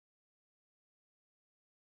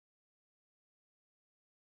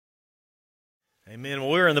Amen. Well,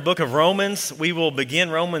 we're in the book of Romans. We will begin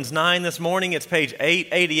Romans 9 this morning. It's page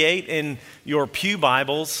 888 in your pew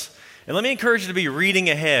Bibles. And let me encourage you to be reading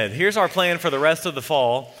ahead. Here's our plan for the rest of the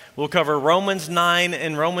fall. We'll cover Romans 9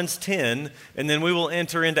 and Romans 10, and then we will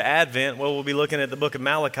enter into Advent, where we'll be looking at the book of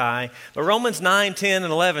Malachi. But Romans 9, 10,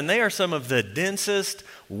 and 11, they are some of the densest,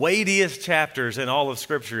 weightiest chapters in all of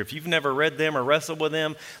Scripture. If you've never read them or wrestled with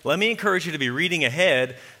them, let me encourage you to be reading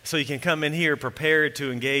ahead so you can come in here prepared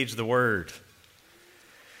to engage the Word.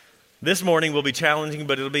 This morning will be challenging,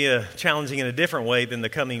 but it'll be challenging in a different way than the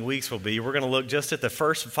coming weeks will be. We're going to look just at the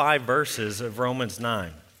first 5 verses of Romans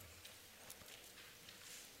 9.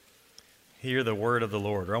 Hear the word of the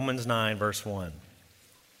Lord. Romans 9, verse 1.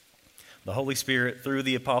 The Holy Spirit, through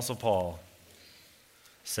the Apostle Paul,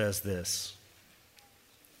 says this: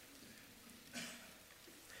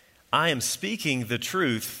 I am speaking the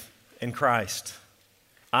truth in Christ.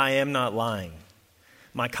 I am not lying.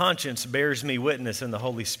 My conscience bears me witness in the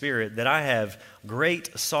Holy Spirit that I have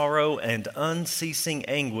great sorrow and unceasing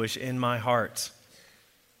anguish in my heart.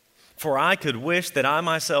 For I could wish that I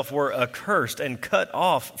myself were accursed and cut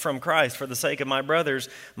off from Christ for the sake of my brothers,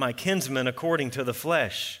 my kinsmen according to the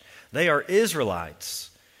flesh. They are Israelites,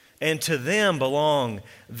 and to them belong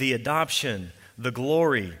the adoption, the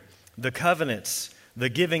glory, the covenants, the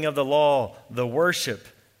giving of the law, the worship,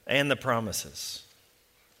 and the promises.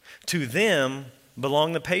 To them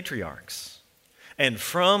belong the patriarchs, and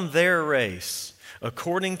from their race,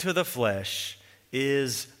 according to the flesh,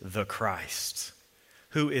 is the Christ,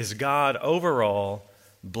 who is God over all,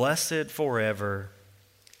 blessed forever.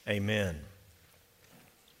 Amen.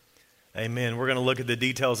 Amen. We're going to look at the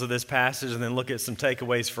details of this passage and then look at some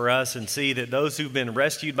takeaways for us and see that those who've been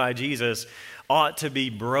rescued by Jesus ought to be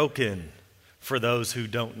broken for those who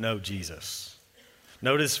don't know Jesus.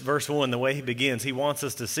 Notice verse 1, the way he begins. He wants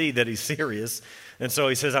us to see that he's serious. And so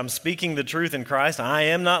he says, I'm speaking the truth in Christ. I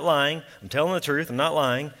am not lying. I'm telling the truth. I'm not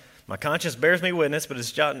lying. My conscience bears me witness, but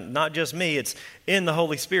it's not just me. It's in the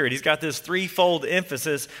Holy Spirit. He's got this threefold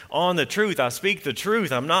emphasis on the truth. I speak the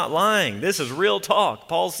truth. I'm not lying. This is real talk.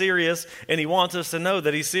 Paul's serious, and he wants us to know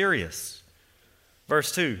that he's serious.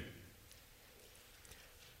 Verse 2.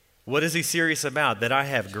 What is he serious about? That I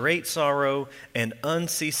have great sorrow and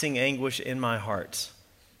unceasing anguish in my heart.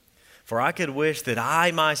 For I could wish that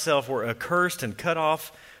I myself were accursed and cut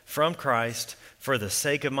off from Christ for the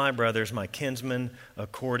sake of my brothers, my kinsmen,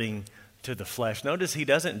 according to the flesh. Notice he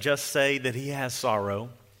doesn't just say that he has sorrow.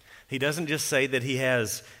 He doesn't just say that he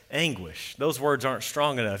has anguish. Those words aren't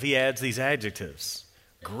strong enough. He adds these adjectives: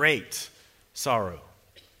 great sorrow,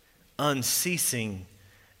 unceasing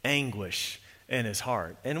anguish in his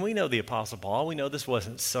heart. And we know the Apostle Paul. We know this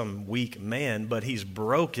wasn't some weak man, but he's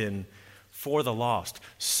broken for the lost.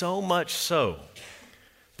 So much so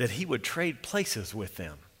that he would trade places with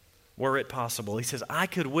them, were it possible. He says, I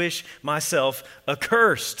could wish myself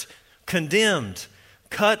accursed, condemned,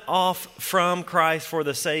 cut off from Christ for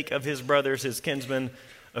the sake of his brothers, his kinsmen,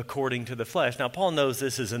 according to the flesh. Now, Paul knows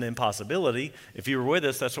this is an impossibility. If you were with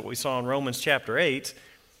us, that's what we saw in Romans chapter 8.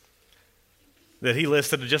 That he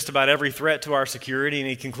listed just about every threat to our security, and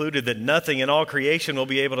he concluded that nothing in all creation will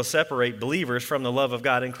be able to separate believers from the love of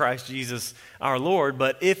God in Christ Jesus our Lord,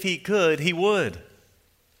 but if he could, he would.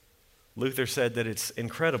 Luther said that it's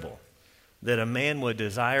incredible that a man would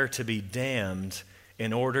desire to be damned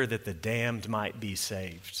in order that the damned might be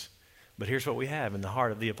saved. But here's what we have in the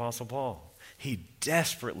heart of the Apostle Paul. He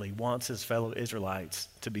desperately wants his fellow Israelites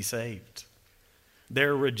to be saved.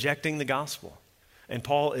 They're rejecting the gospel. And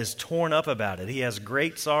Paul is torn up about it. He has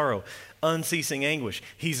great sorrow, unceasing anguish.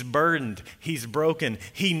 He's burdened. He's broken.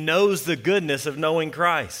 He knows the goodness of knowing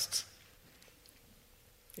Christ.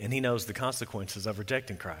 And he knows the consequences of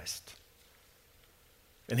rejecting Christ.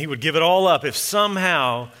 And he would give it all up if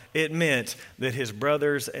somehow it meant that his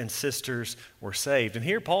brothers and sisters were saved. And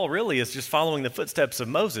here Paul really is just following the footsteps of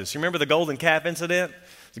Moses. You remember the golden calf incident?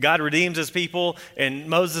 God redeems his people, and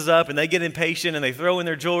Moses is up, and they get impatient, and they throw in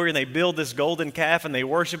their jewelry, and they build this golden calf, and they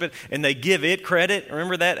worship it, and they give it credit.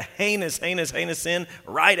 Remember that heinous sin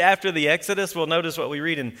right after the Exodus? Well, notice what we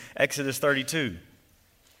read in Exodus 32.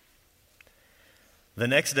 The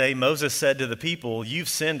next day, Moses said to the people, you've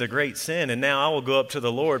sinned a great sin, and now I will go up to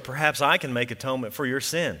the Lord. Perhaps I can make atonement for your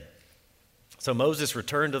sin. So Moses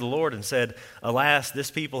returned to the Lord and said, alas,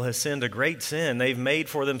 this people has sinned a great sin. They've made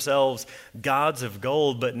for themselves gods of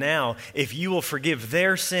gold. But now, if you will forgive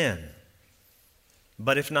their sin,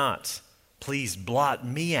 but if not, please blot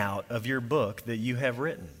me out of your book that you have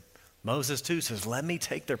written. Moses too says, let me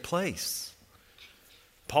take their place.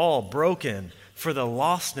 Paul broken for the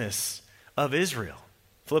lostness of Israel.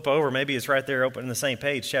 Flip over, maybe it's right there open in the same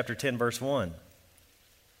page, chapter 10, verse 1.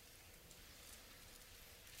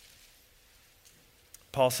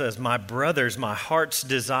 Paul says, my brothers, my heart's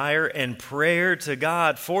desire and prayer to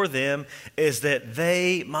God for them is that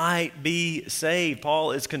they might be saved.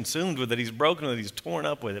 Paul is consumed with it. He's broken with it. He's torn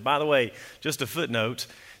up with it. By the way, just a footnote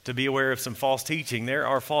to be aware of some false teaching. There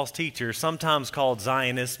are false teachers, sometimes called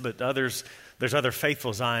Zionists, but there's other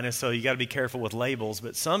faithful Zionists, so you got to be careful with labels.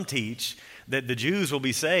 But some teach that the Jews will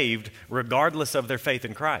be saved regardless of their faith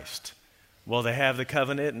in Christ. Well, they have the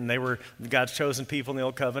covenant, and they were God's chosen people in the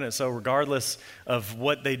old covenant, so regardless of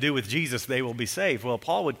what they do with Jesus, they will be saved. Well,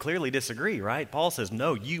 Paul would clearly disagree, right? Paul says,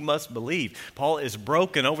 no, you must believe. Paul is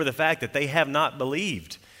broken over the fact that they have not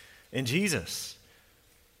believed in Jesus.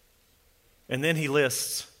 And then he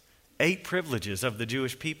lists 8 privileges of the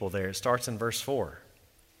Jewish people there. It starts in verse 4.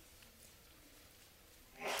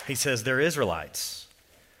 He says, they're Israelites.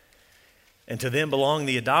 And to them belong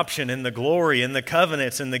the adoption and the glory and the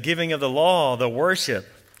covenants and the giving of the law, the worship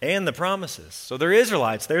and the promises. So they're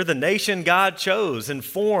Israelites. They're the nation God chose and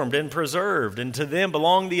formed and preserved. And to them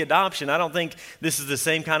belong the adoption. I don't think this is the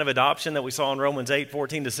same kind of adoption that we saw in Romans 8,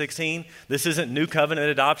 14 to 16. This isn't new covenant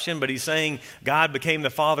adoption, but he's saying God became the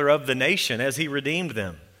father of the nation as he redeemed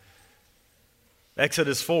them.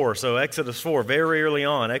 Exodus 4, very early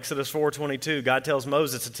on, Exodus 4:22, God tells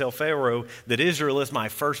Moses to tell Pharaoh that Israel is my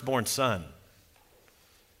firstborn son.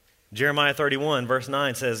 Jeremiah 31, verse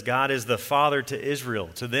 9 says, God is the father to Israel.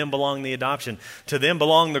 To them belong the adoption. To them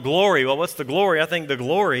belong the glory. Well, what's the glory? I think the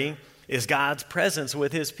glory is God's presence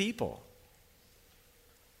with his people.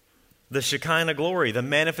 The Shekinah glory, the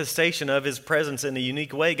manifestation of his presence in a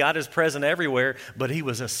unique way. God is present everywhere, but he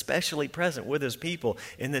was especially present with his people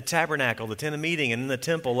in the tabernacle, the tent of meeting, and in the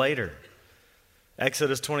temple later.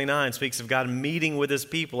 Exodus 29 speaks of God meeting with his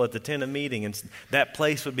people at the tent of meeting, and that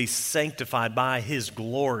place would be sanctified by his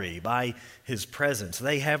glory, by his presence.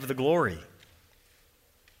 They have the glory.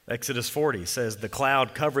 Exodus 40 says, the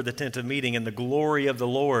cloud covered the tent of meeting, and the glory of the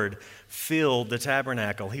Lord filled the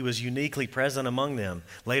tabernacle. He was uniquely present among them.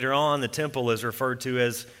 Later on, the temple is referred to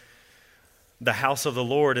as the house of the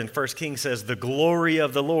Lord, and 1 Kings says, the glory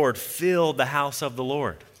of the Lord filled the house of the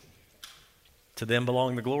Lord. To them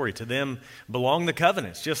belong the glory. To them belong the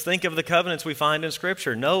covenants. Just think of the covenants we find in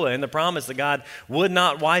Scripture. Noah and the promise that God would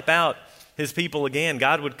not wipe out his people again.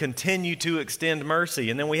 God would continue to extend mercy.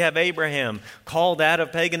 And then we have Abraham, called out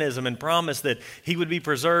of paganism and promised that he would be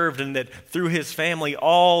preserved and that through his family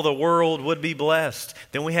all the world would be blessed.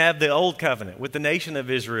 Then we have the old covenant with the nation of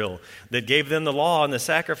Israel that gave them the law and the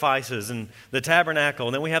sacrifices and the tabernacle.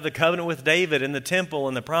 And then we have the covenant with David and the temple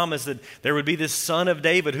and the promise that there would be this son of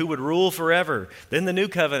David who would rule forever. Then the new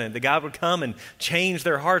covenant, that God would come and change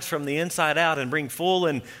their hearts from the inside out and bring full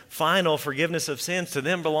and final forgiveness of sins. To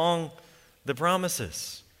them belong the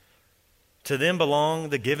promises. To them belong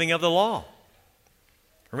the giving of the law.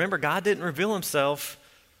 Remember, God didn't reveal himself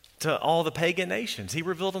to all the pagan nations. He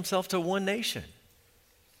revealed himself to one nation,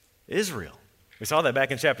 Israel. We saw that back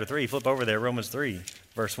in chapter 3. Flip over there, Romans 3,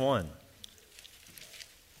 verse 1.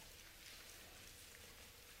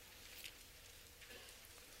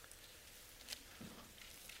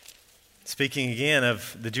 Speaking again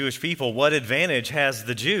of the Jewish people, what advantage has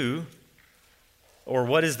the Jew? Or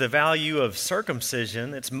what is the value of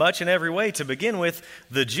circumcision? It's much in every way. To begin with,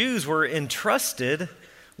 the Jews were entrusted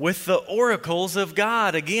with the oracles of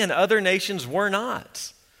God. Again, other nations were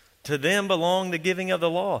not. To them belong the giving of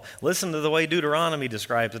the law. Listen to the way Deuteronomy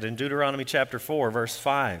describes it in Deuteronomy chapter 4, verse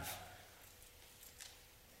 5.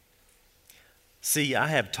 See, I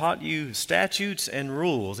have taught you statutes and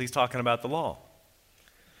rules. He's talking about the law.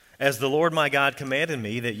 As the Lord my God commanded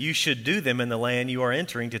me, that you should do them in the land you are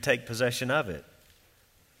entering to take possession of it.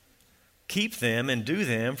 Keep them and do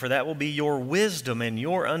them, for that will be your wisdom and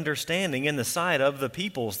your understanding in the sight of the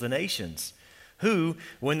peoples, the nations, who,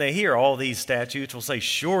 when they hear all these statutes, will say,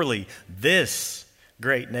 surely this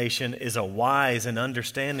great nation is a wise and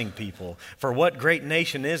understanding people. For what great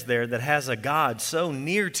nation is there that has a God so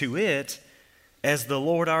near to it as the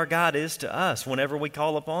Lord our God is to us whenever we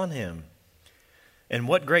call upon him? And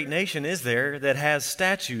what great nation is there that has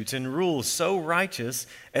statutes and rules so righteous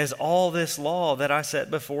as all this law that I set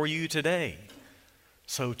before you today?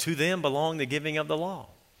 So to them belong the giving of the law.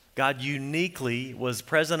 God uniquely was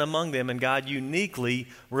present among them, and God uniquely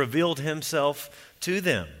revealed himself to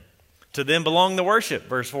them. To them belong the worship,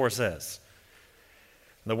 verse 4 says.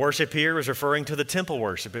 The worship here is referring to the temple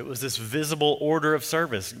worship. It was this visible order of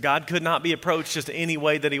service. God could not be approached just any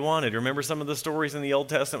way that he wanted. Remember some of the stories in the Old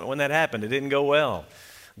Testament when that happened? It didn't go well.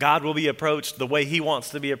 God will be approached the way he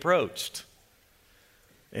wants to be approached.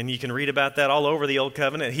 And you can read about that all over the Old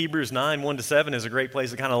Covenant. Hebrews 9, 1-7 is a great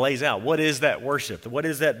place that kind of lays out what is that worship? What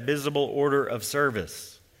is that visible order of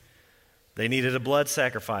service? They needed a blood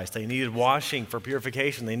sacrifice. They needed washing for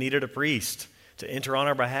purification. They needed a priest to enter on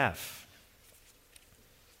our behalf.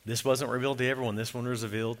 This wasn't revealed to everyone. This one was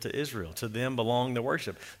revealed to Israel. To them belong the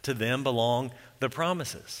worship. To them belong the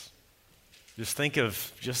promises. Just think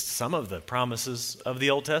of just some of the promises of the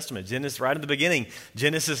Old Testament. Genesis, right at the beginning,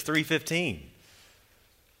 Genesis 3:15.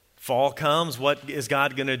 Fall comes, what is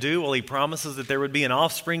God going to do? Well, he promises that there would be an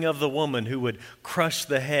offspring of the woman who would crush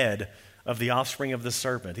the head of the offspring of the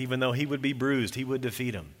serpent. Even though he would be bruised, he would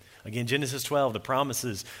defeat him. Again, Genesis 12, the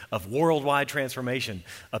promises of worldwide transformation,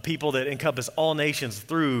 a people that encompass all nations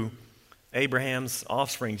through Abraham's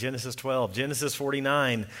offspring. Genesis 12. Genesis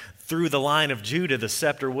 49, through the line of Judah, the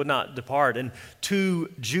scepter would not depart. And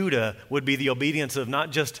to Judah would be the obedience of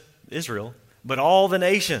not just Israel, but all the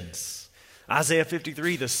nations. Isaiah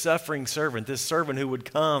 53, the suffering servant, this servant who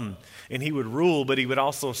would come and he would rule, but he would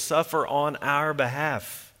also suffer on our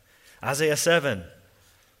behalf. Isaiah 7,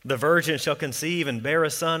 the virgin shall conceive and bear a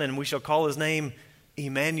son, and we shall call his name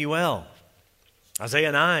Emmanuel.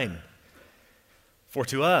 Isaiah 9, for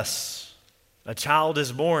to us a child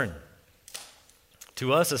is born.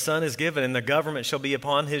 To us a son is given, and the government shall be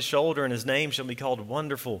upon his shoulder, and his name shall be called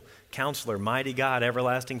Wonderful Counselor, Mighty God,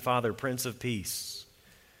 Everlasting Father, Prince of Peace.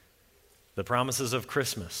 The promises of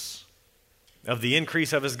Christmas, of the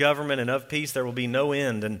increase of his government and of peace there will be no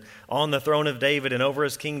end, and on the throne of David and over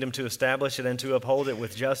his kingdom to establish it and to uphold it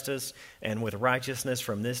with justice and with righteousness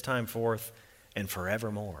from this time forth and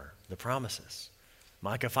forevermore. The promises.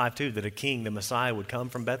 Micah 5:2, that a king, the Messiah, would come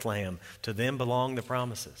from Bethlehem. To them belong the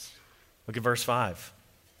promises. Look at verse 5.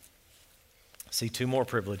 See two more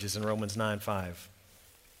privileges in Romans 9:5.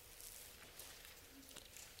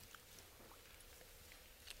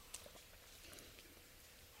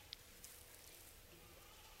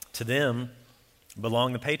 To them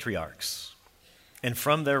belong the patriarchs, and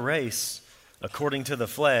from their race, according to the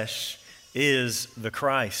flesh, is the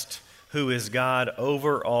Christ, who is God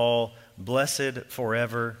over all, blessed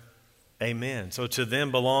forever. Amen. So to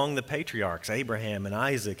them belong the patriarchs, Abraham and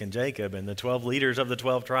Isaac and Jacob, and the 12 leaders of the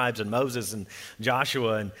 12 tribes, and Moses and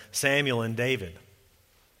Joshua and Samuel and David.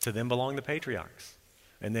 To them belong the patriarchs.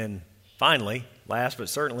 And then finally, last but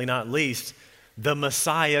certainly not least, the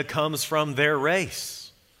Messiah comes from their race.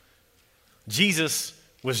 Jesus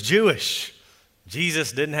was Jewish.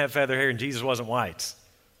 Jesus didn't have feather hair, and Jesus wasn't white.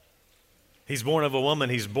 He's born of a woman.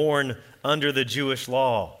 He's born under the Jewish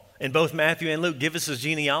law. And both Matthew and Luke give us his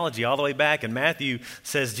genealogy all the way back. And Matthew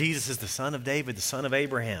says Jesus is the son of David, the son of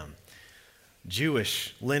Abraham.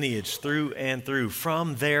 Jewish lineage through and through,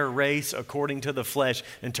 from their race according to the flesh.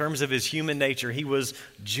 In terms of his human nature, he was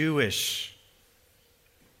Jewish.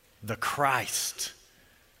 The Christ.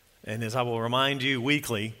 And as I will remind you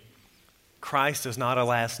weekly, Christ is not a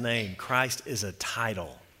last name. Christ is a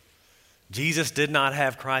title. Jesus did not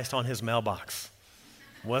have Christ on his mailbox.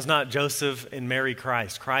 Was not Joseph and Mary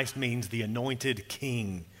Christ. Christ means the anointed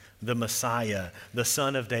king, the Messiah, the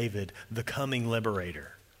son of David, the coming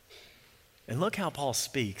liberator. And look how Paul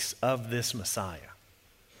speaks of this Messiah,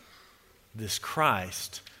 this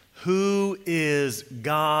Christ, who is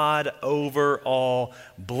God over all,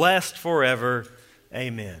 blessed forever.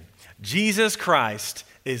 Amen. Jesus Christ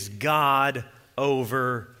is God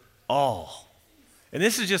over all. And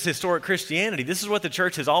this is just historic Christianity. This is what the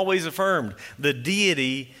church has always affirmed, the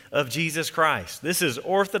deity of Jesus Christ. This is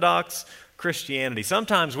Orthodox Christianity.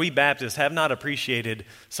 Sometimes we Baptists have not appreciated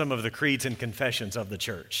some of the creeds and confessions of the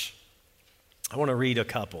church. I want to read a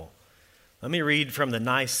couple. Let me read from the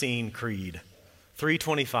Nicene Creed,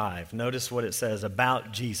 325. Notice what it says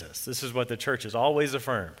about Jesus. This is what the church has always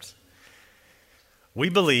affirmed. We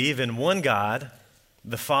believe in one God,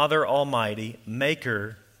 the Father Almighty,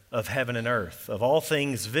 maker of heaven and earth, of all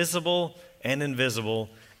things visible and invisible,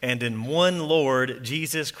 and in one Lord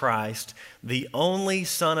Jesus Christ, the only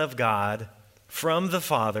Son of God, from the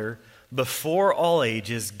Father, before all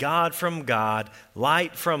ages, God from God,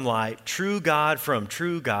 light from light, true God from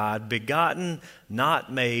true God, begotten,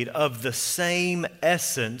 not made, of the same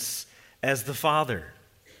essence as the Father.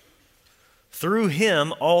 Through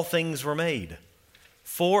him all things were made.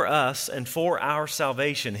 For us and for our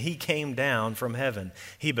salvation, he came down from heaven.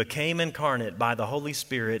 He became incarnate by the Holy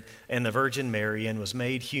Spirit and the Virgin Mary and was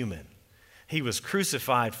made human. He was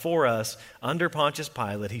crucified for us under Pontius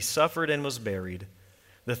Pilate. He suffered and was buried.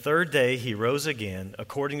 The third day he rose again,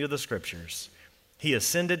 according to the Scriptures. He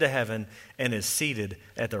ascended to heaven and is seated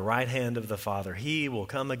at the right hand of the Father. He will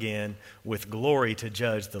come again with glory to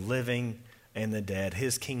judge the living and the dead.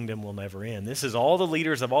 His kingdom will never end. This is all the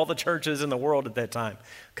leaders of all the churches in the world at that time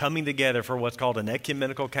coming together for what's called an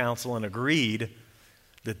ecumenical council and agreed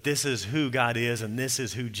that this is who God is and this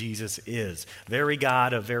is who Jesus is. Very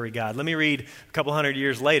God of very God. Let me read a couple hundred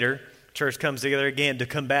years later. Church comes together again to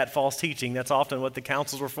combat false teaching. That's often what the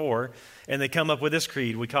councils were for. And they come up with this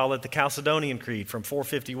creed. We call it the Chalcedonian Creed from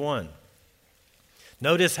 451.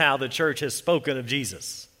 Notice how the church has spoken of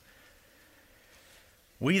Jesus.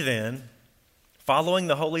 We then, following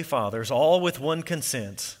the Holy Fathers, all with one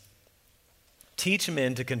consent, teach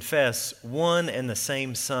men to confess one and the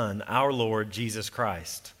same Son, our Lord Jesus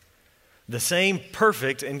Christ, the same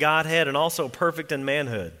perfect in Godhead and also perfect in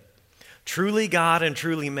manhood, truly God and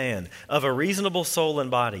truly man, of a reasonable soul and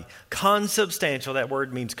body, consubstantial, that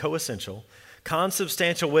word means coessential,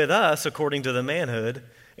 consubstantial with us according to the manhood,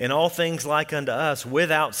 in all things like unto us,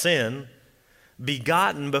 without sin,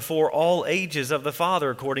 begotten before all ages of the Father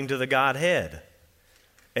according to the Godhead.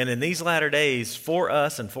 And in these latter days, for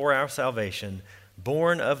us and for our salvation,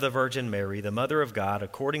 born of the Virgin Mary, the Mother of God,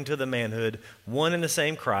 according to the manhood, one and the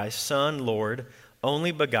same Christ, Son, Lord,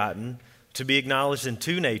 only begotten, to be acknowledged in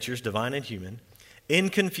two natures, divine and human,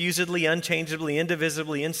 inconfusedly, unchangeably,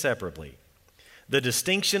 indivisibly, inseparably. The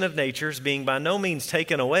distinction of natures being by no means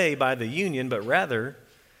taken away by the union, but rather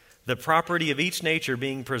the property of each nature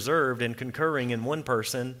being preserved and concurring in one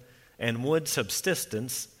person and one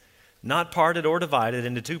subsistence, not parted or divided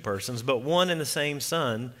into two persons, but one and the same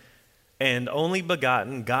Son, and only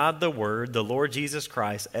begotten, God the Word, the Lord Jesus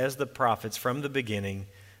Christ, as the prophets from the beginning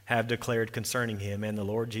have declared concerning him, and the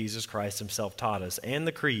Lord Jesus Christ himself taught us, and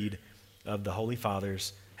the creed of the Holy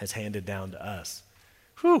Fathers has handed down to us.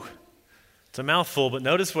 Whew! It's a mouthful, but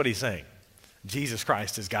notice what he's saying. Jesus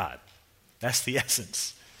Christ is God. That's the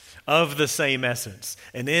essence. Of the same essence.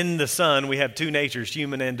 And in the Son, we have two natures,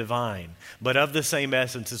 human and divine, but of the same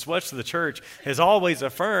essence. It's what the church has always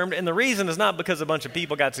affirmed, and the reason is not because a bunch of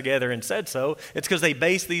people got together and said so. It's because they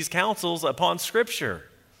base these councils upon Scripture.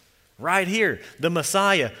 Right here, the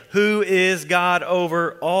Messiah, who is God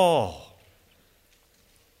over all.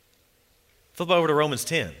 Flip over to Romans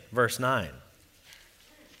 10, verse 9.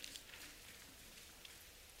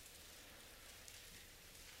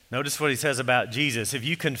 Notice what he says about Jesus. If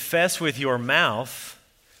you confess with your mouth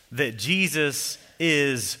that Jesus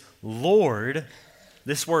is Lord,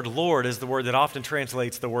 this word Lord is the word that often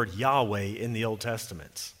translates the word Yahweh in the Old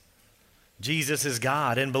Testament. Jesus is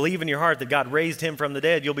God, and believe in your heart that God raised him from the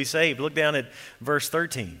dead, you'll be saved. Look down at verse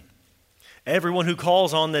 13. Everyone who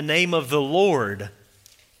calls on the name of the Lord,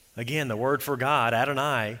 again, the word for God,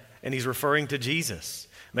 Adonai, and he's referring to Jesus.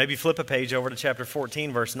 Maybe flip a page over to chapter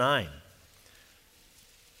 14, verse 9.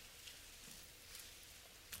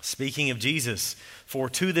 Speaking of Jesus, for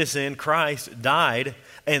to this end Christ died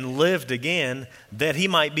and lived again, that he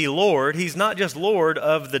might be Lord. He's not just Lord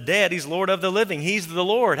of the dead, he's Lord of the living. He's the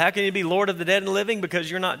Lord. How can you be Lord of the dead and living? Because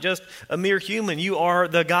you're not just a mere human, you are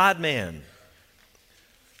the God-man.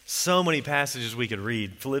 So many passages we could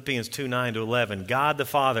read. Philippians 2:9-11. God the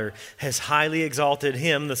Father has highly exalted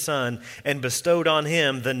him, the Son, and bestowed on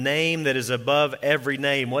him the name that is above every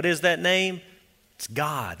name. What is that name? It's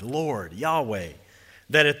God, Lord, Yahweh.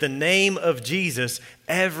 That at the name of Jesus,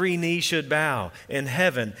 every knee should bow in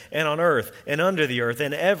heaven and on earth and under the earth,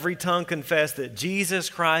 and every tongue confess that Jesus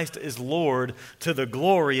Christ is Lord, to the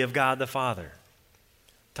glory of God the Father.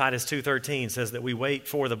 Titus 2:13 says that we wait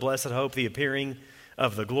for the blessed hope, the appearing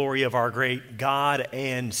of the glory of our great God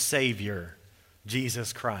and Savior,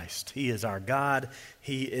 Jesus Christ. He is our God.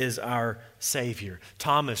 He is our Savior.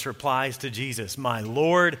 Thomas replies to Jesus, my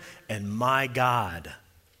Lord and my God.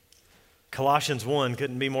 Colossians 1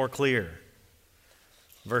 couldn't be more clear.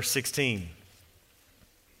 Verse 16.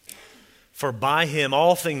 For by him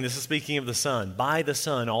all things, this is speaking of the Son, by the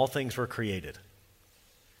Son all things were created.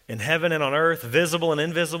 In heaven and on earth, visible and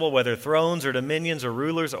invisible, whether thrones or dominions or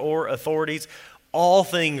rulers or authorities, all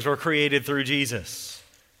things were created through Jesus.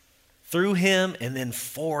 Through him and then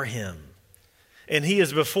for him. And he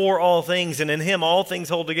is before all things, and in him all things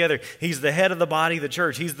hold together. He's the head of the body, the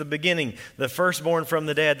church. He's the beginning, the firstborn from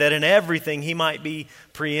the dead, that in everything he might be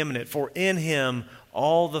preeminent. For in him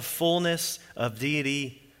all the fullness of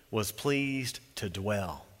deity was pleased to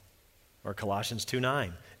dwell. Or Colossians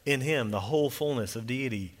 2:9. In him the whole fullness of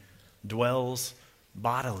deity dwells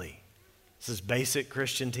bodily. This is basic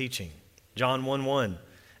Christian teaching. John 1:1.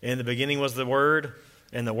 In the beginning was the Word,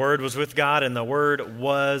 and the Word was with God, and the Word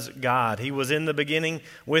was God. He was in the beginning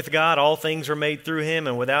with God. All things were made through him,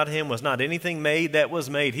 and without him was not anything made that was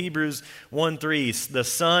made. Hebrews 1:3. The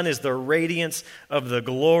Son is the radiance of the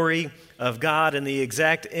glory of God and the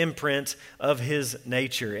exact imprint of his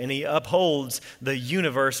nature. And he upholds the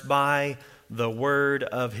universe by the word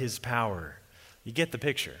of his power. You get the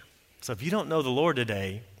picture. So if you don't know the Lord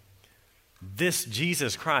today, this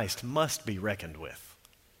Jesus Christ must be reckoned with.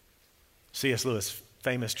 C.S. Lewis'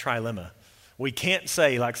 famous trilemma. We can't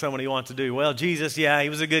say, like somebody wants to do, well, Jesus, yeah, he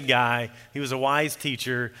was a good guy. He was a wise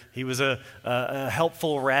teacher. He was a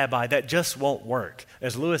helpful rabbi. That just won't work.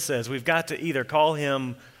 As Lewis says, we've got to either call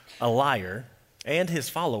him a liar and his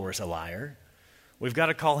followers a liar. We've got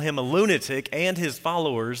to call him a lunatic and his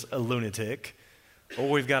followers a lunatic. Or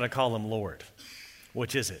we've got to call him Lord.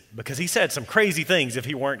 Which is it? Because he said some crazy things if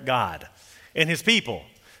he weren't God. And his people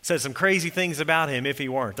said some crazy things about him if he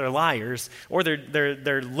weren't. They're liars, or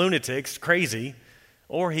they're lunatics, crazy,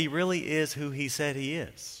 or he really is who he said he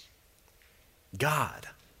is. God.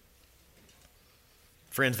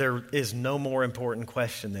 Friends, there is no more important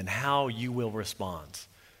question than how you will respond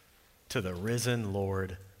to the risen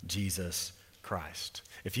Lord Jesus Christ.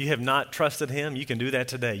 If you have not trusted him, you can do that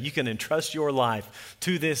today. You can entrust your life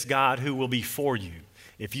to this God who will be for you.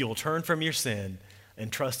 If you will turn from your sin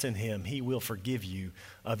and trust in him, he will forgive you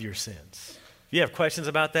of your sins. If you have questions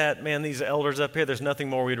about that, man, these elders up here, there's nothing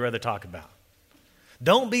more we'd rather talk about.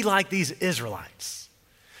 Don't be like these Israelites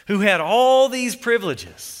who had all these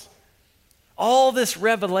privileges, all this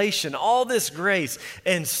revelation, all this grace,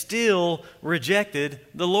 and still rejected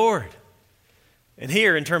the Lord. And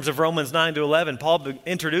here, in terms of Romans 9 to 11, Paul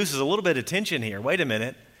introduces a little bit of tension here. Wait a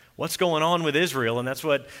minute. What's going on with Israel? And that's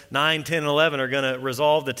what 9, 10, and 11 are going to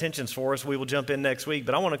resolve the tensions for us. We will jump in next week.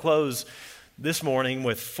 But I want to close this morning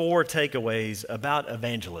with 4 takeaways about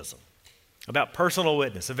evangelism, about personal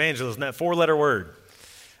witness. Evangelism, that 4-letter word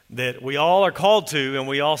that we all are called to and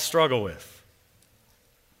we all struggle with.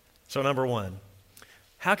 So number 1,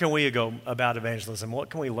 how can we go about evangelism?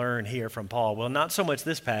 What can we learn here from Paul? Well, not so much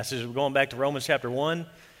this passage. We're going back to Romans chapter 1.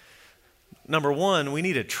 Number 1, we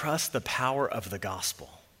need to trust the power of the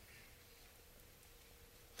gospel.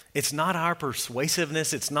 It's not our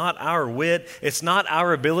persuasiveness. It's not our wit. It's not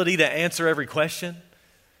our ability to answer every question.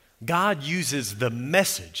 God uses the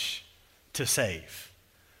message to save.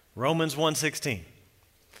 Romans 1:16.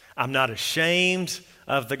 I'm not ashamed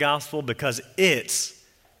of the gospel because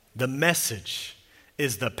the message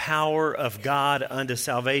is the power of God unto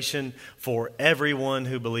salvation for everyone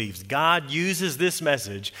who believes. God uses this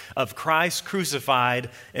message of Christ crucified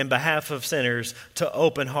in behalf of sinners to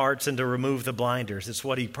open hearts and to remove the blinders. It's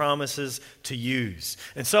what he promises to use.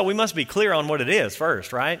 And so we must be clear on what it is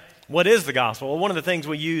first, right? What is the gospel? Well, one of the things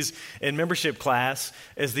we use in membership class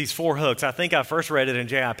is these 4 hooks. I think I first read it in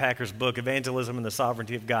J.I. Packer's book, Evangelism and the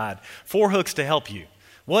Sovereignty of God. 4 hooks to help you.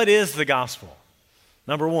 What is the gospel?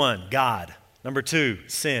 Number 1, God. Number 2,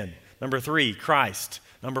 sin. Number 3, Christ.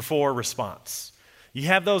 Number 4, response. You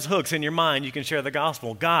have those hooks in your mind, you can share the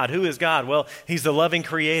gospel. God, who is God? Well, he's the loving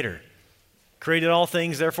creator. Created all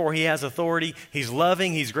things, therefore he has authority. He's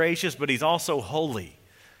loving, he's gracious, but he's also holy.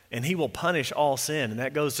 And he will punish all sin. And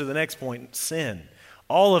that goes to the next point, sin.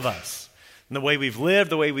 All of us. And the way we've lived,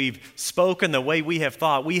 the way we've spoken, the way we have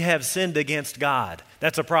thought, we have sinned against God.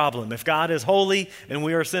 That's a problem. If God is holy and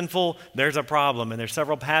we are sinful, there's a problem. And there's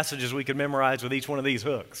several passages we could memorize with each one of these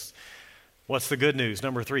hooks. What's the good news?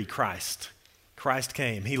 Number 3, Christ. Christ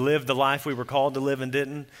came. He lived the life we were called to live and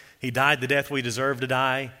didn't. He died the death we deserved to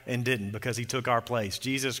die and didn't because he took our place.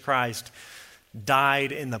 Jesus Christ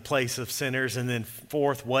died in the place of sinners. And then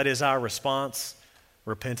 4th, what is our response?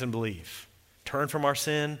 Repent and believe. Turn from our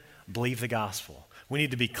sin. Believe the gospel. We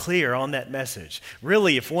need to be clear on that message.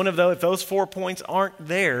 Really, if those 4 points aren't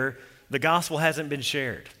there, the gospel hasn't been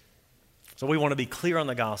shared. So we want to be clear on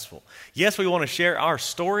the gospel. Yes, we want to share our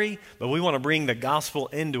story, but we want to bring the gospel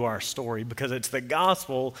into our story because it's the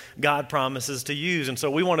gospel God promises to use. And so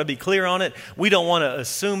we want to be clear on it. We don't want to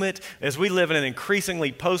assume it. As we live in an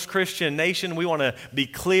increasingly post-Christian nation, we want to be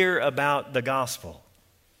clear about the gospel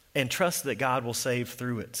and trust that God will save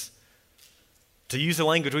through it. To use the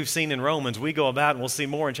language we've seen in Romans, we go about, and we'll see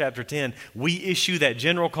more in chapter 10, we issue that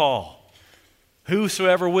general call.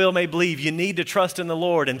 Whosoever will may believe. You need to trust in the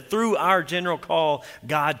Lord. And through our general call,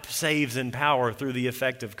 God saves in power through the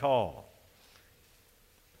effective call.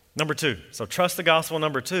 Number 2, so trust the gospel.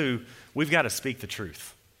 Number 2, we've got to speak the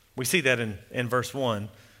truth. We see that in verse 1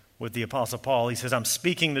 with the Apostle Paul. He says, I'm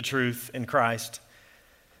speaking the truth in Christ.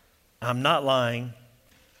 I'm not lying.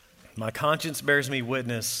 My conscience bears me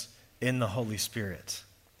witness in the Holy Spirit.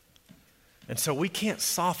 And so we can't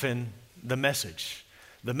soften the message.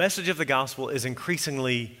 The message of the gospel is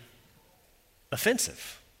increasingly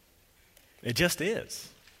offensive. It just is,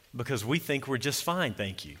 because we think we're just fine,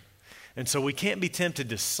 thank you. And so we can't be tempted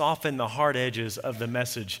to soften the hard edges of the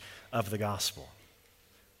message of the gospel.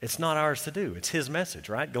 It's not ours to do. It's his message,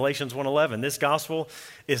 right? Galatians 1:11, this gospel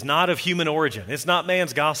is not of human origin. It's not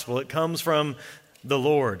man's gospel. It comes from the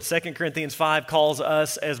Lord. 2 Corinthians 5 calls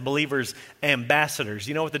us as believers ambassadors.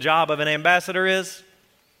 You know what the job of an ambassador is?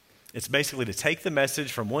 It's basically to take the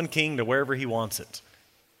message from one king to wherever he wants it.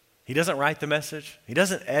 He doesn't write the message. He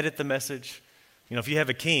doesn't edit the message. You know, if you have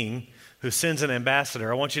a king who sends an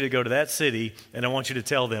ambassador, I want you to go to that city and I want you to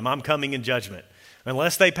tell them, I'm coming in judgment.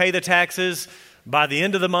 Unless they pay the taxes, by the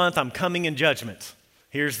end of the month, I'm coming in judgment.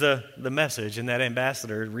 Here's the message, and that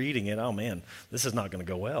ambassador reading it, oh man, this is not going to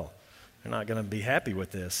go well. They're not going to be happy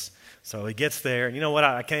with this. So he gets there, and you know what,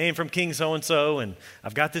 I came from King so-and-so, and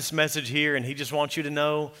I've got this message here, and he just wants you to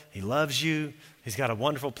know he loves you. He's got a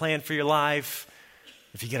wonderful plan for your life.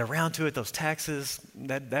 If you get around to it, those taxes,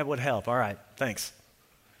 that would help. All right, thanks.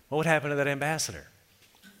 What would happen to that ambassador?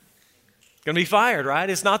 Going to be fired, right?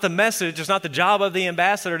 It's not the message, it's not the job of the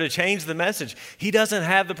ambassador to change the message. He doesn't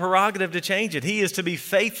have the prerogative to change it. He is to be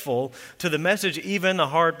faithful to the message, even the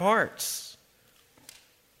hard parts.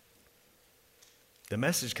 The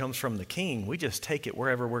message comes from the king. We just take it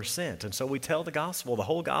wherever we're sent. And so we tell the gospel, the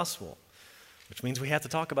whole gospel, which means we have to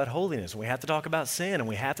talk about holiness, and we have to talk about sin, and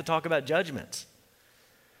we have to talk about judgment.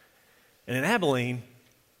 And in Abilene,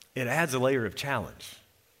 it adds a layer of challenge.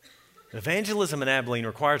 Evangelism in Abilene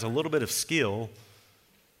requires a little bit of skill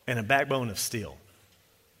and a backbone of steel.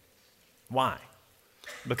 Why?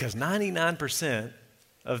 Because 99%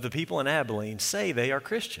 of the people in Abilene say they are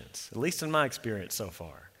Christians, at least in my experience so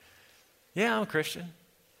far. Yeah, I'm a Christian.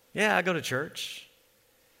 Yeah, I go to church.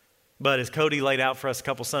 But as Cody laid out for us a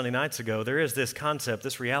couple Sunday nights ago, there is this concept,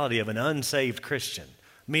 this reality of an unsaved Christian,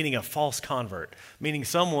 meaning a false convert, meaning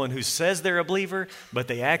someone who says they're a believer, but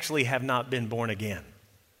they actually have not been born again.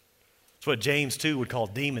 It's what James 2 would call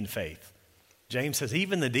demon faith. James says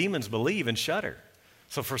even the demons believe and shudder.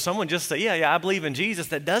 So for someone just to say, yeah, I believe in Jesus,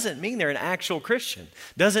 that doesn't mean they're an actual Christian.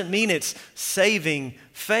 Doesn't mean it's saving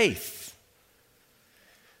faith.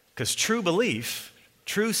 Because true belief,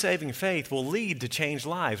 true saving faith will lead to changed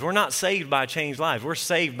lives. We're not saved by changed lives. We're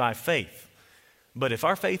saved by faith. But if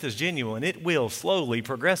our faith is genuine, it will slowly,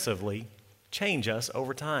 progressively change us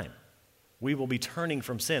over time. We will be turning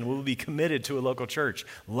from sin. We will be committed to a local church,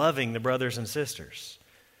 loving the brothers and sisters.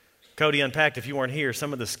 Cody unpacked, if you weren't here,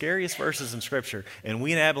 some of the scariest verses in Scripture, and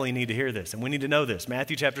we in Abilene need to hear this, and we need to know this.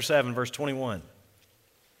 Matthew chapter 7, verse 21.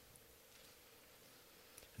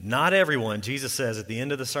 Not everyone, Jesus says at the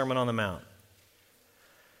end of the Sermon on the Mount,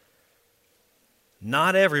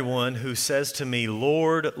 not everyone who says to me,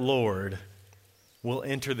 Lord, Lord, will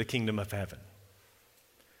enter the kingdom of heaven,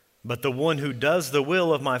 but the one who does the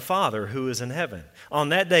will of my Father who is in heaven. On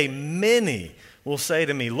that day, many will say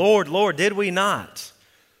to me, Lord, Lord, did we not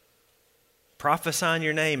prophesy in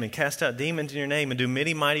your name and cast out demons in your name and do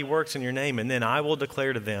many mighty works in your name? And then I will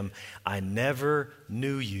declare to them, I never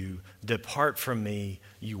knew you. Depart from me,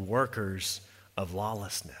 you workers of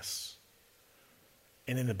lawlessness.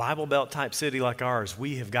 And in a Bible Belt type city like ours,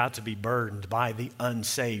 we have got to be burdened by the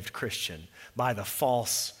unsaved Christian, by the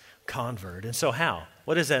false convert. And so how?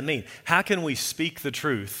 What does that mean? How can we speak the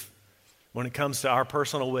truth when it comes to our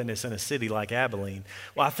personal witness in a city like Abilene?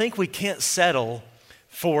 Well, I think we can't settle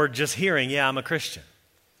for just hearing, yeah, I'm a Christian.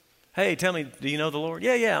 Hey, tell me, do you know the Lord?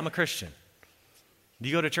 Yeah, I'm a Christian. Do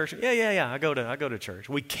you go to church? Yeah, I go to church.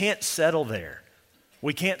 We can't settle there.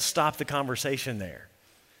 We can't stop the conversation there.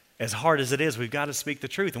 As hard as it is, we've got to speak the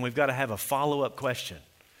truth, and we've got to have a follow-up question.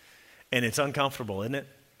 And it's uncomfortable, isn't it?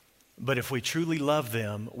 But if we truly love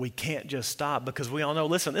them, we can't just stop, because we all know,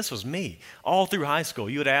 listen, this was me. All through high school,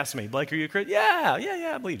 you would ask me, Blake, are you a Christian?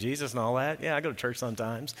 Yeah, I believe Jesus and all that. Yeah, I go to church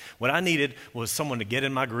sometimes. What I needed was someone to get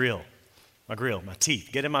in my grill, my teeth,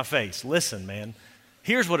 get in my face. Listen, man,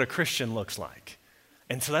 here's what a Christian looks like.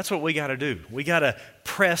 And so that's what we got to do. We got to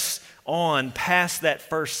press on past that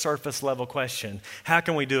first surface level question. How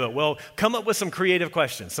can we do it? Well, come up with some creative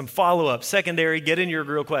questions, some follow-up, secondary, get in your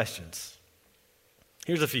grill questions.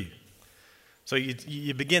 Here's a few. So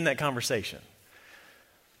you begin that conversation.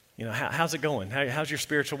 You know, how's it going? How's your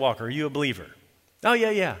spiritual walk? Are you a believer? Oh,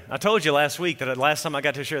 yeah. I told you last week that last time I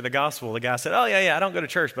got to share the gospel, the guy said, oh, yeah, I don't go to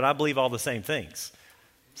church, but I believe all the same things.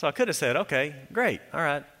 So I could have said, okay, great, all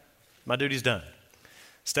right, my duty's done.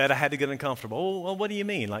 Instead, I had to get uncomfortable. Oh, well, what do you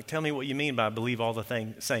mean? Like, tell me what you mean by believe all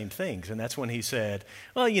the same things. And that's when he said,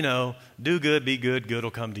 well, you know, do good, be good, good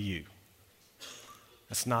will come to you.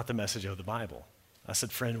 That's not the message of the Bible. I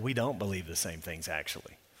said, friend, we don't believe the same things,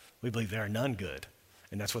 actually. We believe there are none good.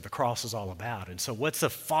 And that's what the cross is all about. And so what's a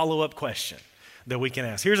follow-up question that we can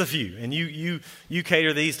ask? Here's a few, and you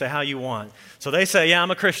cater these to how you want. So they say, yeah,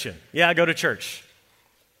 I'm a Christian. Yeah, I go to church.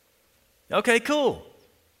 Okay, cool.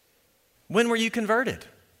 When were you converted?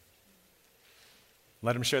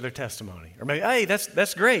 Let them share their testimony. Or maybe, hey,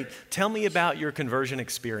 that's great. Tell me about your conversion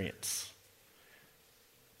experience.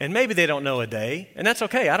 And maybe they don't know a day, and that's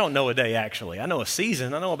okay. I don't know a day, actually. I know a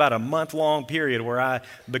season. I know about a month-long period where I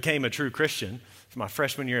became a true Christian for my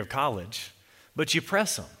freshman year of college. But you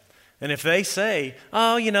press them. And if they say,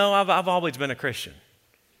 oh, I've always been a Christian.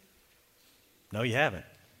 No, you haven't.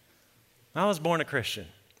 I was born a Christian.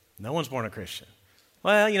 No one's born a Christian.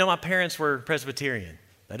 Well, my parents were Presbyterian.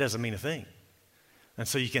 That doesn't mean a thing. And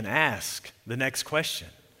so you can ask the next question.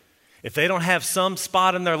 If they don't have some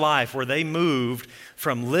spot in their life where they moved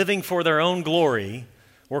from living for their own glory,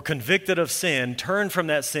 were convicted of sin, turned from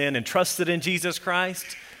that sin, and trusted in Jesus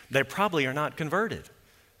Christ, they probably are not converted.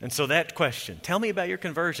 And so that question, tell me about your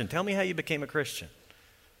conversion. Tell me how you became a Christian.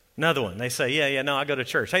 Another one, they say, no, I go to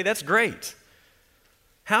church. Hey, that's great.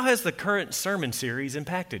 How has the current sermon series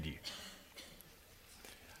impacted you?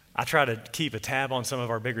 I try to keep a tab on some of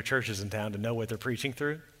our bigger churches in town to know what they're preaching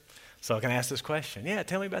through. So I can ask this question. Yeah,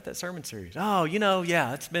 tell me about that sermon series. Oh,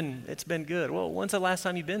 it's been good. Well, when's the last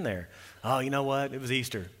time you've been there? Oh, you know what? It was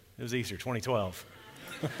Easter. 2012.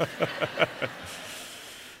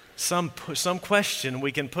 Some question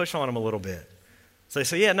we can push on them a little bit. So they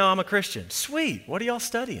say, yeah, no, I'm a Christian. Sweet. What are y'all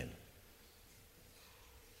studying?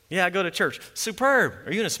 Yeah, I go to church. Superb.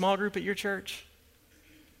 Are you in a small group at your church?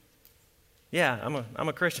 Yeah, I'm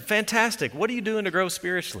a Christian. Fantastic. What are you doing to grow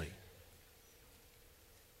spiritually?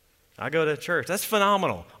 I go to church. That's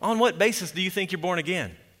phenomenal. On what basis do you think you're born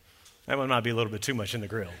again? That one might be a little bit too much in the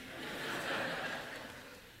grill.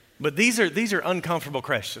 But these are uncomfortable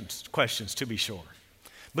questions to be sure.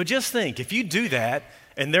 But just think, if you do that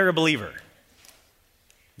and they're a believer,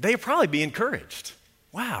 they'll probably be encouraged.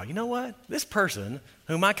 Wow, you know what? This person,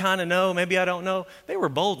 whom I kind of know, maybe I don't know, they were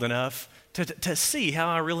bold enough to see how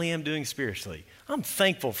I really am doing spiritually. I'm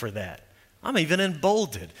thankful for that. I'm even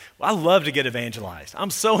emboldened. I love to get evangelized. I'm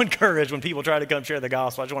so encouraged when people try to come share the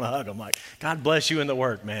gospel. I just want to hug them like, God bless you in the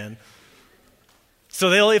work, man. So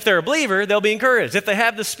if they're a believer, they'll be encouraged. If they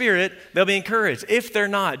have the Spirit, they'll be encouraged. If they're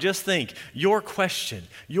not, just think, your question,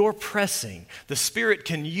 your pressing, the Spirit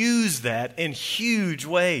can use that in huge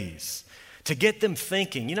ways to get them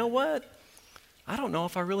thinking, you know what? I don't know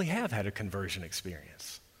if I really have had a conversion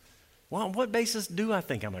experience. Well, on what basis do I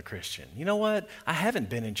think I'm a Christian? You know what? I haven't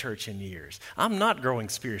been in church in years. I'm not growing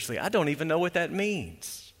spiritually. I don't even know what that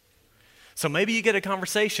means. So maybe you get a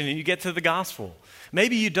conversation and you get to the gospel.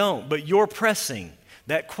 Maybe you don't, but you're pressing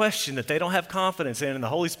that question that they don't have confidence in, and the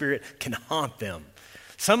Holy Spirit can haunt them.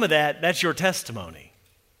 Some of that's your testimony.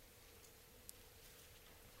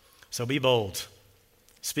 So be bold.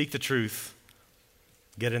 Speak the truth.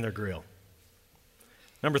 Get in their grill.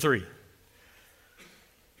 Number 3.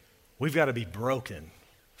 We've got to be broken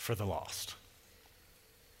for the lost.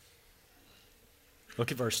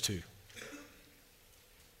 Look at verse 2.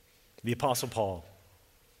 The Apostle Paul.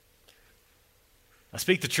 I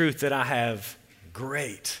speak the truth that I have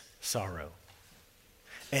great sorrow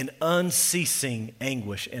and unceasing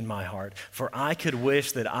anguish in my heart, for I could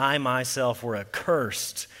wish that I myself were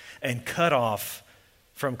accursed and cut off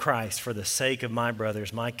from Christ for the sake of my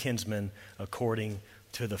brothers, my kinsmen, according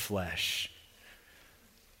to the flesh.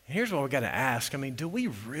 Here's what we've got to ask. Do we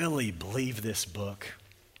really believe this book?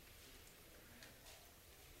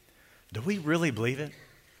 Do we really believe it?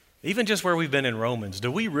 Even just where we've been in Romans,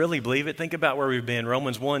 do we really believe it? Think about where we've been.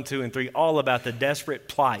 Romans 1, 2, and 3, all about the desperate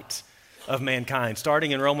plight of mankind.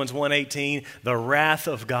 Starting in Romans 1:18, the wrath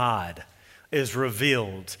of God is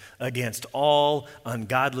revealed against all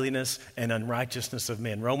ungodliness and unrighteousness of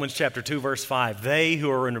men. Romans chapter 2, verse 5, they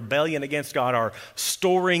who are in rebellion against God are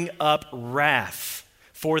storing up wrath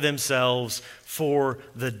for themselves for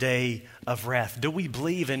the day of wrath. Do we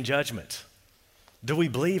believe in judgment? Do we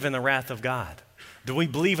believe in the wrath of God? Do we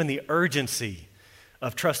believe in the urgency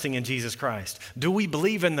of trusting in Jesus Christ? Do we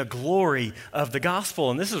believe in the glory of the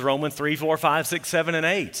gospel? And this is Romans 3, 4, 5, 6, 7, and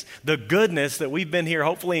 8. The goodness that we've been here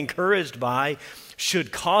hopefully encouraged by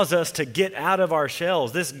should cause us to get out of our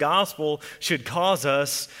shells. This gospel should cause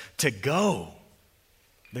us to go.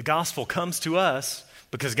 The gospel comes to us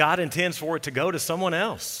because God intends for it to go to someone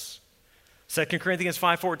else. 2 Corinthians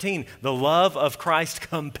 5:14, the love of Christ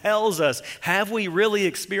compels us. Have we really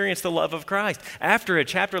experienced the love of Christ? After a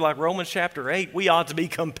chapter like Romans chapter 8, we ought to be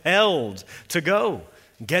compelled to go.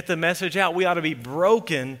 Get the message out. We ought to be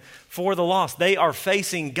broken for the lost. They are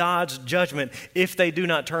facing God's judgment if they do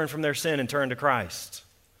not turn from their sin and turn to Christ.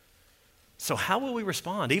 So how will we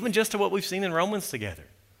respond, even just to what we've seen in Romans together?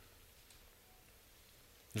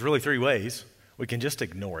 There's really 3 ways. We can just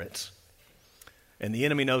ignore it. And the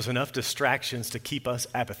enemy knows enough distractions to keep us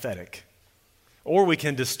apathetic. Or we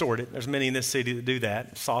can distort it. There's many in this city that do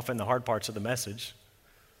that, soften the hard parts of the message.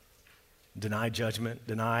 Deny judgment,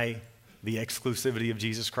 deny the exclusivity of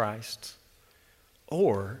Jesus Christ.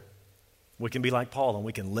 Or we can be like Paul and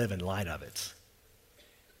we can live in light of it.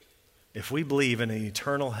 If we believe in an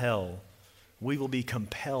eternal hell, we will be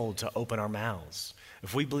compelled to open our mouths.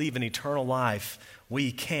 If we believe in eternal life,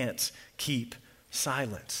 we can't keep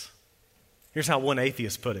silence. Here's how one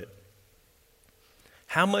atheist put it.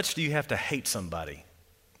 How much do you have to hate somebody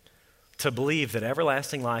to believe that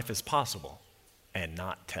everlasting life is possible and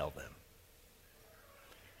not tell them?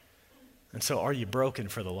 And so are you broken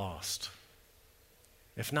for the lost?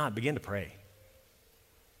 If not, begin to pray.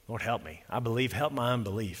 Lord, help me. I believe, help my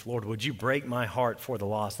unbelief. Lord, would you break my heart for the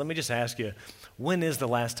lost? Let me just ask you, when is the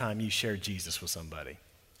last time you shared Jesus with somebody?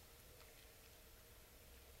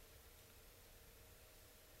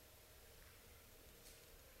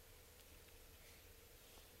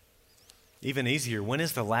 Even easier, when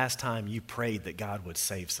is the last time you prayed that God would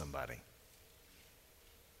save somebody?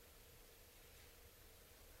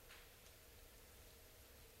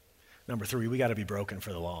 Number 3, we got to be broken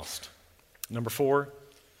for the lost. Number 4,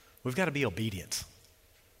 we've got to be obedient.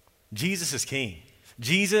 Jesus is king.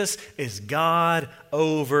 Jesus is God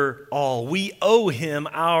over all. We owe him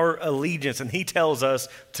our allegiance, and he tells us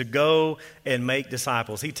to go and make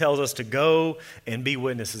disciples. He tells us to go and be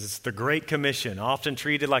witnesses. It's the Great Commission, often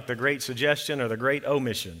treated like the Great Suggestion or the Great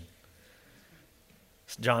Omission.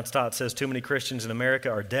 John Stott says too many Christians in America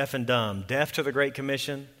are deaf and dumb, deaf to the Great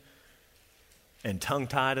Commission and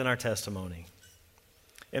tongue-tied in our testimony.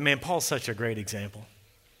 And man, Paul's such a great example.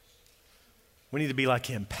 We need to be like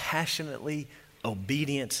him, passionately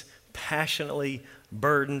obedient, passionately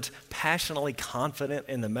burdened, passionately confident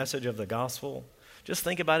in the message of the gospel. Just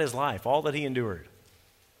think about his life, all that he endured.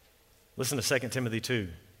 Listen to 2 Timothy 2.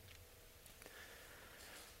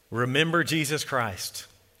 Remember Jesus Christ,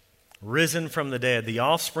 risen from the dead, the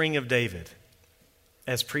offspring of David,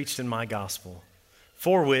 as preached in my gospel,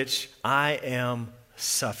 for which I am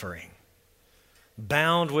suffering,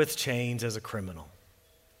 bound with chains as a criminal.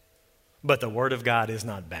 But the word of God is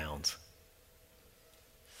not bound.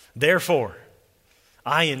 Therefore,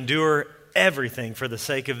 I endure everything for the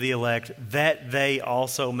sake of the elect, that they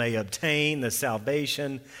also may obtain the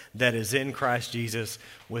salvation that is in Christ Jesus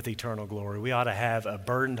with eternal glory. We ought to have a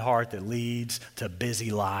burdened heart that leads to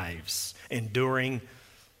busy lives, enduring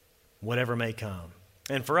whatever may come.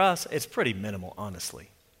 And for us, it's pretty minimal, honestly.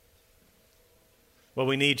 What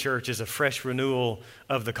we need, church, is a fresh renewal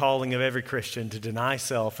of the calling of every Christian to deny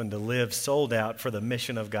self and to live sold out for the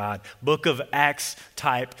mission of God. Book of Acts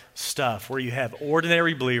type stuff where you have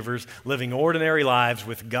ordinary believers living ordinary lives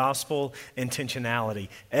with gospel intentionality.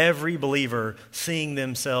 Every believer seeing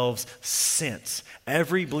themselves sent.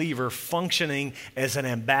 Every believer functioning as an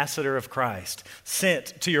ambassador of Christ.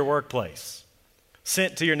 Sent to your workplace.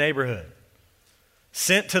 Sent to your neighborhood.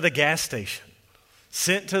 Sent to the gas station.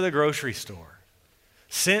 Sent to the grocery store.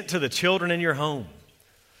 Sent to the children in your home,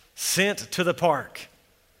 sent to the park,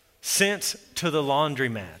 sent to the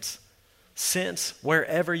laundromats, sent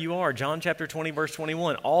wherever you are. John chapter 20, verse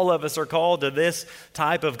 21. All of us are called to this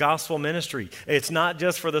type of gospel ministry. It's not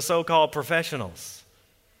just for the so-called professionals.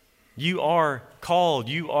 You are called,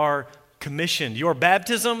 you are commissioned. Your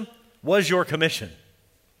baptism was your commission.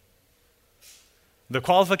 The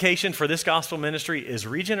qualification for this gospel ministry is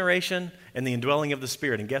regeneration and the indwelling of the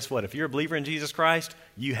Spirit. And guess what? If you're a believer in Jesus Christ,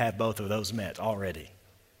 you have both of those met already.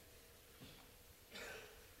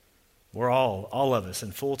 We're all of us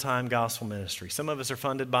in full-time gospel ministry. Some of us are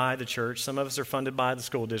funded by the church. Some of us are funded by the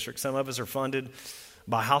school district. Some of us are funded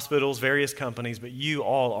by hospitals, various companies. But you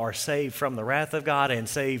all are saved from the wrath of God and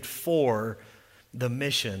saved for the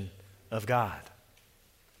mission of God.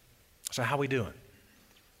 So how are we doing?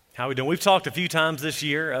 How are we doing? We've talked a few times this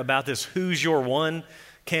year about this Who's Your One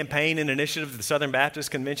campaign and initiative that the Southern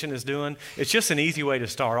Baptist Convention is doing. It's just an easy way to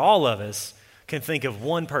start. All of us can think of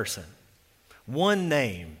one person, one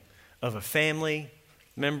name of a family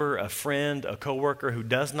member, a friend, a coworker who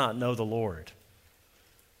does not know the Lord.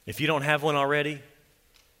 If you don't have one already,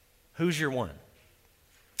 who's your one?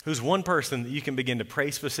 Who's one person that you can begin to pray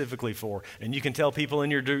specifically for, and you can tell people in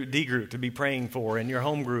your D group to be praying for, in your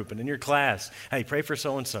home group and in your class, hey, pray for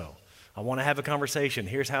so-and-so. I want to have a conversation.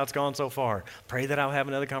 Here's how it's gone so far. Pray that I'll have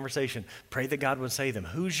another conversation. Pray that God would save them.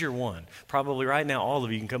 Who's your one? Probably right now, all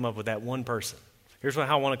of you can come up with that one person. Here's how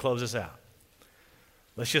I want to close this out.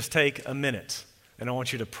 Let's just take a minute, and I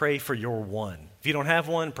want you to pray for your one. If you don't have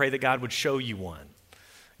one, pray that God would show you one.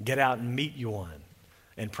 Get out and meet you one.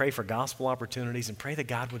 And pray for gospel opportunities and pray that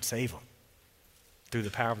God would save them through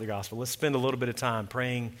the power of the gospel. Let's spend a little bit of time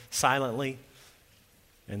praying silently,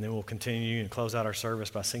 and then we'll continue and close out our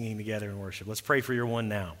service by singing together in worship. Let's pray for your one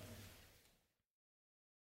now.